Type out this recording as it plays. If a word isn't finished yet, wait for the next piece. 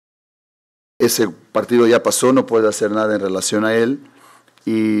ese partido ya pasó, no puedo hacer nada en relación a él,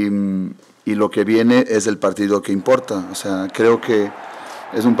 y lo que viene es el partido que importa. O sea, creo que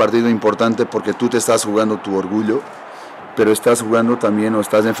es un partido importante porque tú te estás jugando tu orgullo, pero estás jugando también o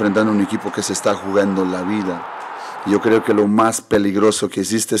estás enfrentando a un equipo que se está jugando la vida. Yo creo que lo más peligroso que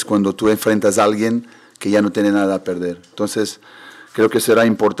existe es cuando tú enfrentas a alguien que ya no tiene nada a perder. Entonces, creo que será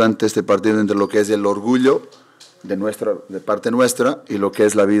importante este partido entre lo que es el orgullo de parte nuestra y lo que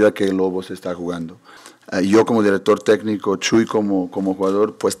es la vida que Lobos está jugando. Yo como director técnico, Chuy como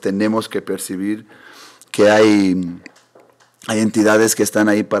jugador, pues tenemos que percibir que hay entidades que están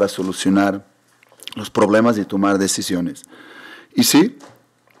ahí para solucionar los problemas y tomar decisiones. Y sí,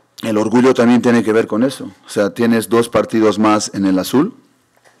 el orgullo también tiene que ver con eso. O sea, tienes 2 partidos más en el Azul.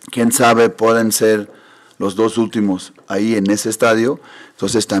 Quién sabe, pueden ser los 2 últimos ahí en ese estadio.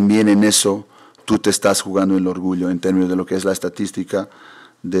 Entonces también en eso tú te estás jugando el orgullo en términos de lo que es la estadística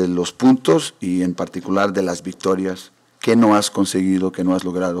de los puntos y en particular de las victorias que no has conseguido, que no has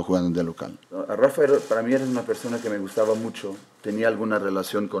logrado jugando de local. A Rafa para mí era una persona que me gustaba mucho. Tenía alguna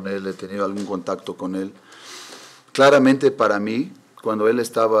relación con él, he tenido algún contacto con él. Claramente para mí, cuando él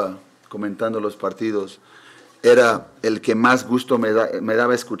estaba comentando los partidos, era el que más gusto me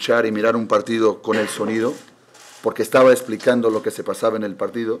daba escuchar y mirar un partido con el sonido, porque estaba explicando lo que se pasaba en el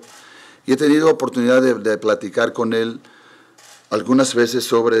partido. Y he tenido oportunidad de platicar con él algunas veces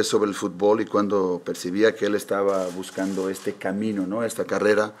sobre el fútbol, y cuando percibía que él estaba buscando este camino, ¿no? Esta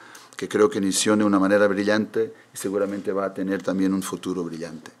carrera que creo que inició de una manera brillante y seguramente va a tener también un futuro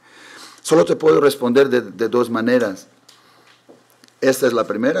brillante. Solo te puedo responder de 2 maneras. Esta es la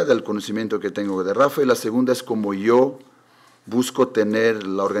primera, del conocimiento que tengo de Rafa, y la segunda es como yo busco tener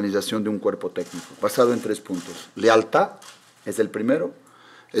la organización de un cuerpo técnico, basado en 3 puntos. Lealtad es el primero,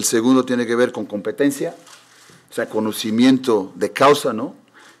 el segundo tiene que ver con competencia, o sea, conocimiento de causa, ¿no?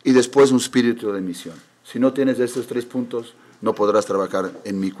 Y después un espíritu de misión. Si no tienes estos 3 puntos, no podrás trabajar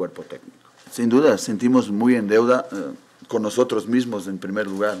en mi cuerpo técnico. Sin duda, sentimos muy en deuda con nosotros mismos en primer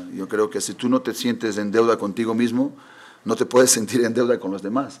lugar. Yo creo que si tú no te sientes en deuda contigo mismo, no te puedes sentir en deuda con los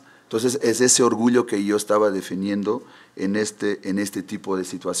demás. Entonces, es ese orgullo que yo estaba definiendo en este tipo de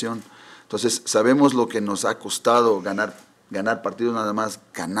situación. Entonces, sabemos lo que nos ha costado ganar partidos, nada más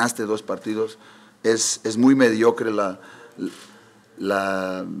ganaste 2 partidos. Es muy mediocre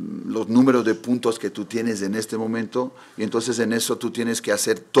los números de puntos que tú tienes en este momento, y entonces en eso tú tienes que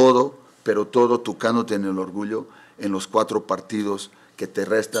hacer todo, pero todo tocándote en el orgullo en los 4 partidos que te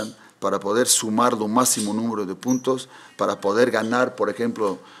restan, para poder sumar lo máximo número de puntos, para poder ganar, por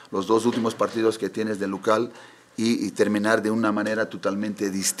ejemplo, los 2 últimos partidos que tienes de local y terminar de una manera totalmente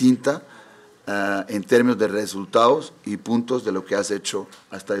distinta en términos de resultados y puntos de lo que has hecho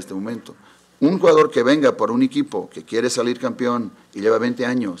hasta este momento. Un jugador que venga por un equipo que quiere salir campeón y lleva 20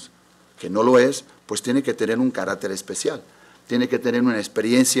 años, que no lo es, pues tiene que tener un carácter especial, tiene que tener una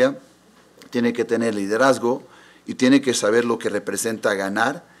experiencia, tiene que tener liderazgo y tiene que saber lo que representa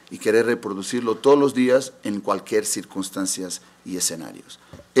ganar y querer reproducirlo todos los días en cualquier circunstancias y escenarios.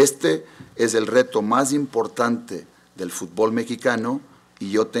 Este es el reto más importante del fútbol mexicano, y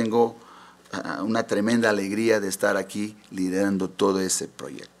yo tengo una tremenda alegría de estar aquí liderando todo ese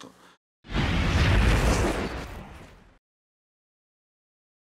proyecto.